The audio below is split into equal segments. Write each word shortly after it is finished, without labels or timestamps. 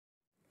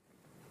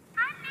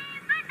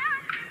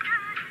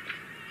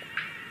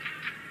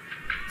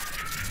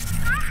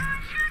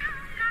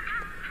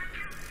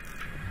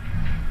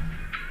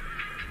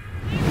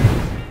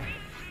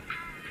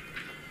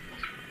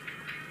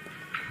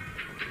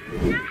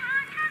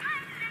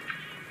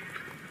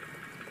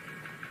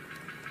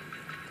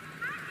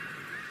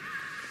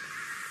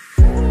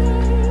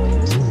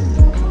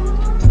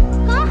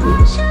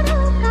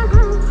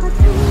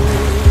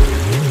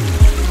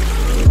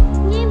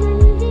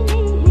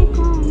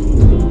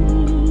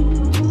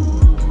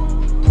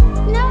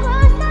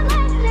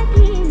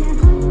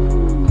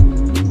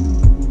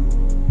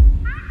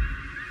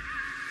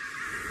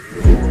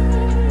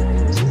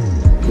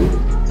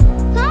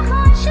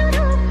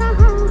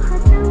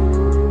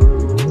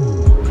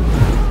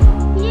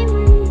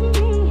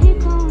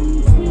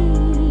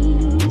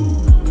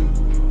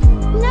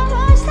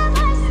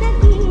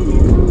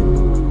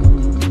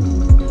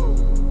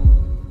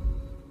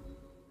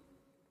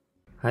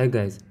Hi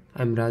guys,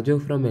 I'm Raju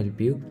from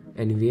LPU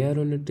and we are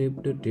on a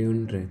trip to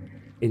Triund trek.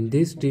 In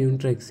this Triund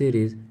trek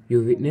series,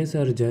 you witness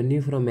our journey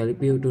from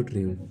LPU to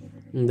Triund.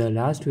 In the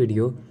last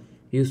video,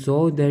 you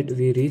saw that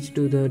we reached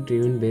to the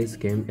Triund base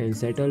camp and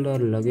settled our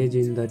luggage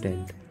in the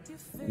tent.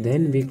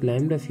 Then we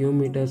climbed a few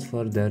meters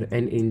further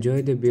and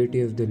enjoyed the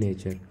beauty of the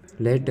nature.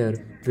 Later,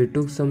 we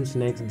took some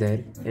snacks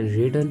there and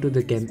returned to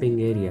the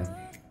camping area.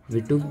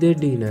 We took their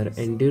dinner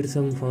and did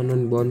some fun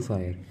on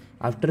bonfire.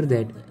 After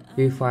that,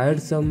 we fired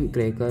some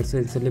crackers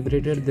and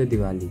celebrated the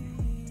Diwali.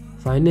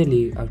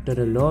 Finally, after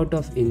a lot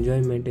of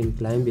enjoyment in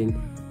climbing,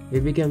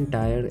 we became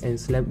tired and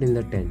slept in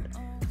the tent.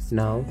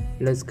 Now,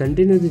 let's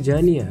continue the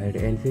journey ahead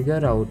and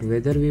figure out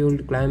whether we will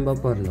climb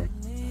up or not.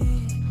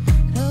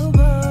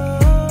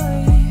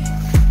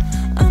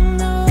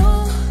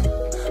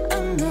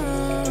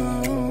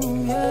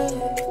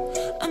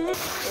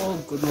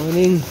 Good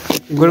morning.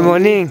 Good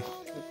morning.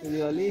 Happy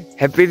Diwali.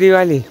 Happy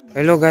Diwali.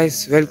 Hello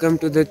guys, welcome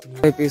to the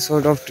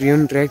episode of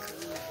Triund Trek.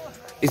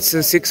 It's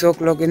 6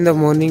 o'clock in the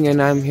morning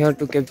and I'm here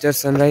to capture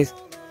sunrise.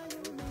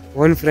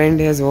 One friend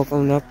has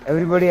woken up,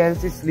 everybody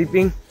else is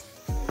sleeping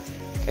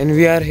and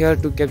we are here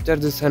to capture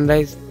the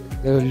sunrise.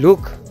 The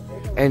look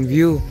and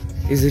view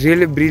is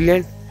really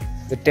brilliant.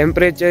 The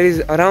temperature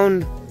is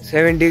around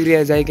 7 degrees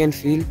as I can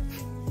feel.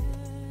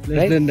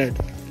 Less than that.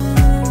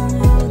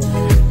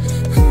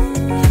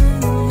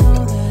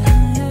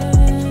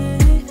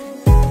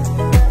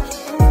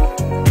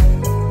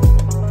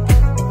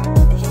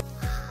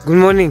 Good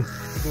morning.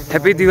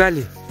 Happy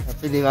Diwali.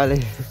 Happy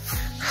Diwali.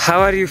 How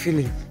are you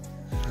feeling?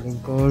 Feeling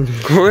cold.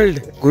 Cold.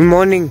 Good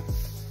morning.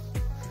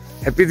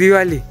 Happy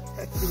Diwali.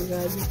 Happy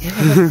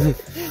Diwali.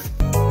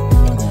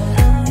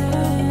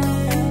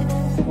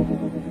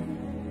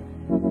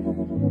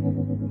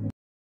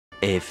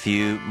 A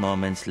few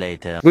moments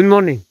later. Good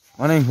morning.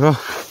 Morning, bro.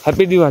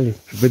 Happy Diwali.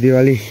 Happy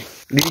Diwali.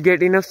 Did you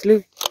get enough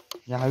sleep?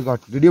 Yeah, I got.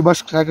 Did you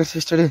bust crackers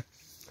yesterday?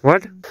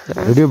 What?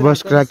 Did you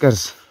bust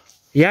crackers?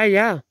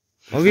 Yeah.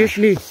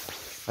 Obviously.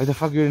 Why the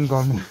fuck you didn't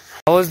call me?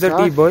 How was the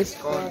tea, boys?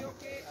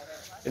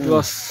 It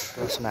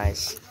was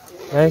nice.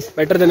 Nice.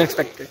 better than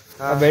expected.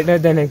 Better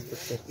than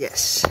expected.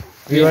 Yes.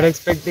 We were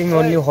expecting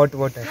only hot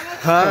water.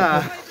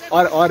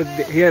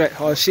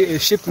 Or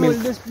ship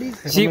milk.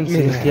 Sheep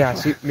milk. Yeah,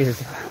 sheep milk.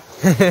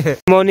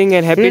 Good morning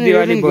and happy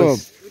Diwali,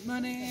 boys. Good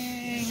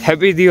morning.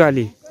 Happy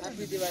Diwali.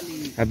 Happy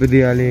Diwali. Happy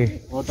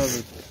Diwali. What was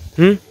it?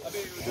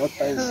 What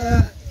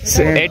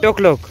time? 8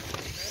 o'clock.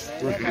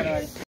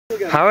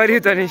 How are you,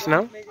 Tanishq,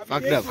 now?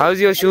 Fucked up. How's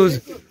your shoes?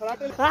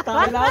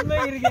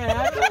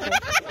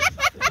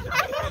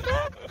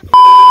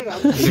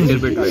 Little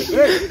bit wet.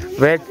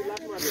 Wet.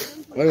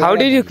 How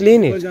did you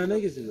clean it?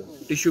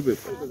 Tissue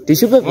paper.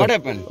 Tissue paper? What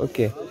happened?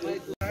 Okay.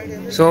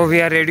 So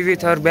we are ready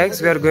with our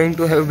bags. We are going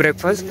to have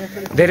breakfast.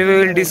 There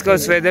we will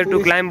discuss whether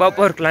to climb up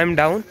or climb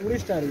down.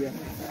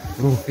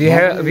 We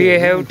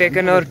have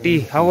taken our tea.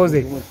 How was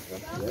it?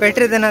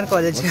 Better than our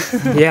college.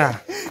 Yeah.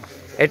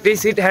 At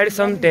least it had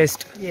some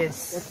taste.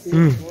 Yes.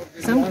 Mm.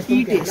 Some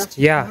tea taste.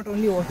 Yeah. Not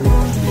only water.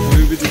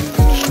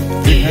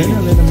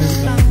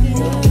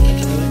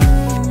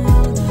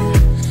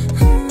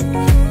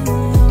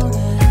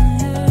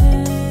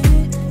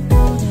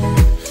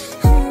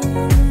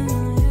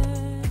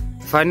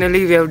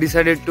 Finally, we have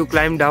decided to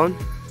climb down.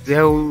 We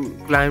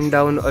have climbed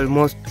down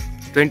almost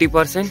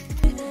 20%.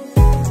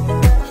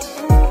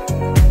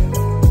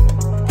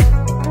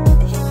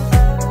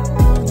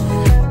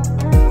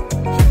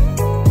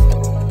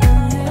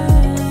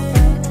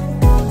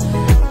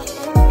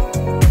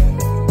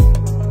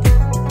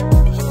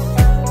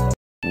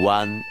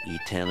 One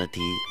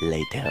eternity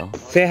later.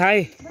 Say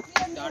hi.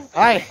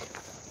 Hi.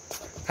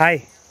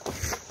 Hi.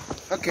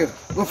 Okay,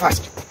 go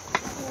fast.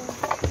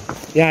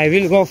 Yeah, I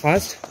will go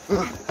fast.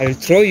 I will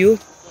throw you,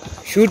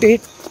 shoot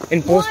it,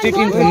 and post it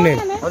in thumbnail.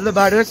 All the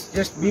bad words,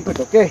 just beep it,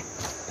 okay?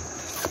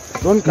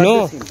 Don't cut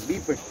No. the scene.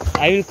 Beep it.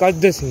 I will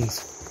cut the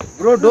scenes.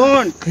 Bro,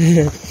 don't.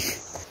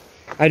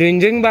 Are you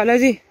enjoying,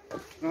 Balaji?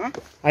 Huh?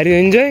 Are you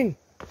enjoying?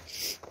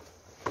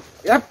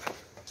 Yep.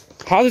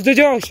 How's the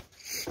Josh?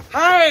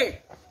 Hi.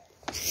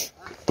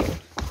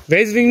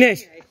 Where's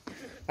Vignesh?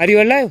 Are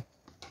you alive?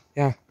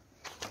 Yeah.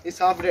 It's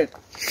half dead.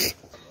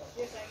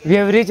 We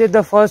have reached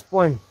the first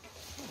point.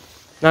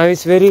 Now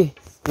it's very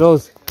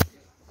close.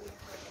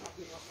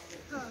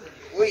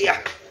 Oh yeah.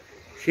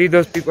 See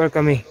those people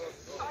coming.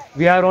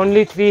 We are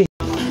only 3.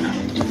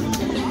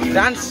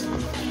 Dance.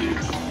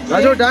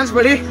 Raju, dance,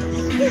 buddy.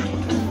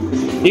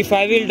 If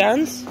I will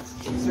dance,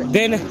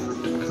 then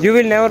you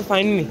will never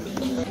find me.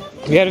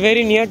 We are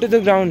very near to the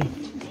ground.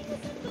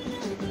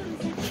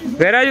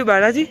 Where are you,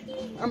 Balaji?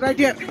 I'm right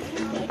here.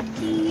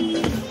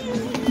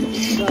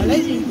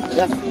 Balaji?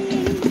 Yeah.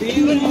 Do you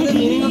even know the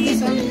meaning of the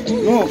song?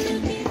 No.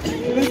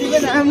 Because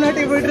even I am not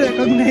able to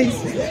recognize.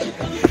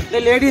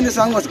 The lady in the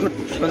song was good.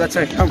 So that's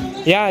right. Come.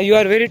 Yeah, you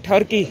are very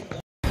turkey.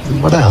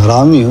 बड़ा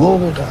हरामी हो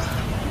बेटा.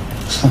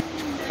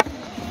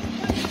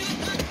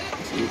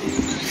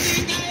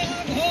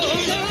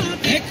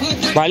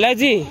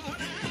 बालाजी,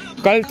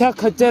 कल था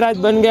खच्चर आज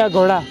बन गया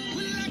घोड़ा.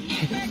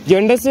 You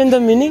understand the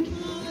meaning?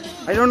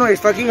 I don't know,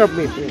 it's fucking up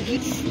me.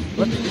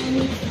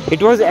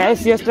 It was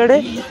as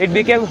yesterday, it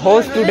became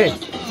horse today.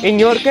 In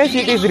your case,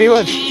 it is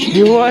reverse.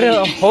 You were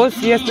a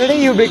horse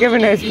yesterday, you became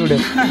an ass today.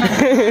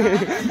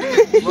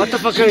 What the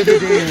fuck are you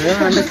doing? I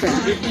don't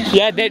understand.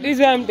 Yeah, that is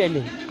why I'm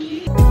telling.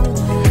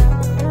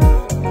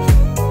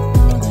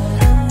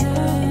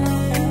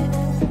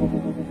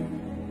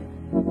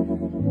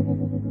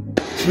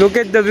 Look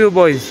at the view,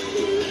 boys.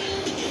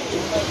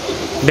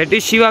 That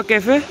is Shiva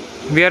Cafe.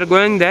 We are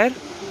going there.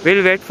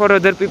 We'll wait for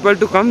other people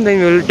to come, then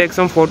we'll take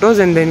some photos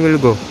and then we'll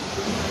go.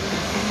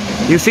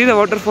 You see the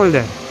waterfall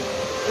there?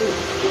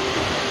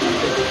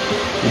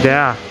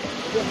 There.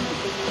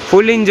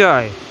 Full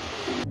enjoy.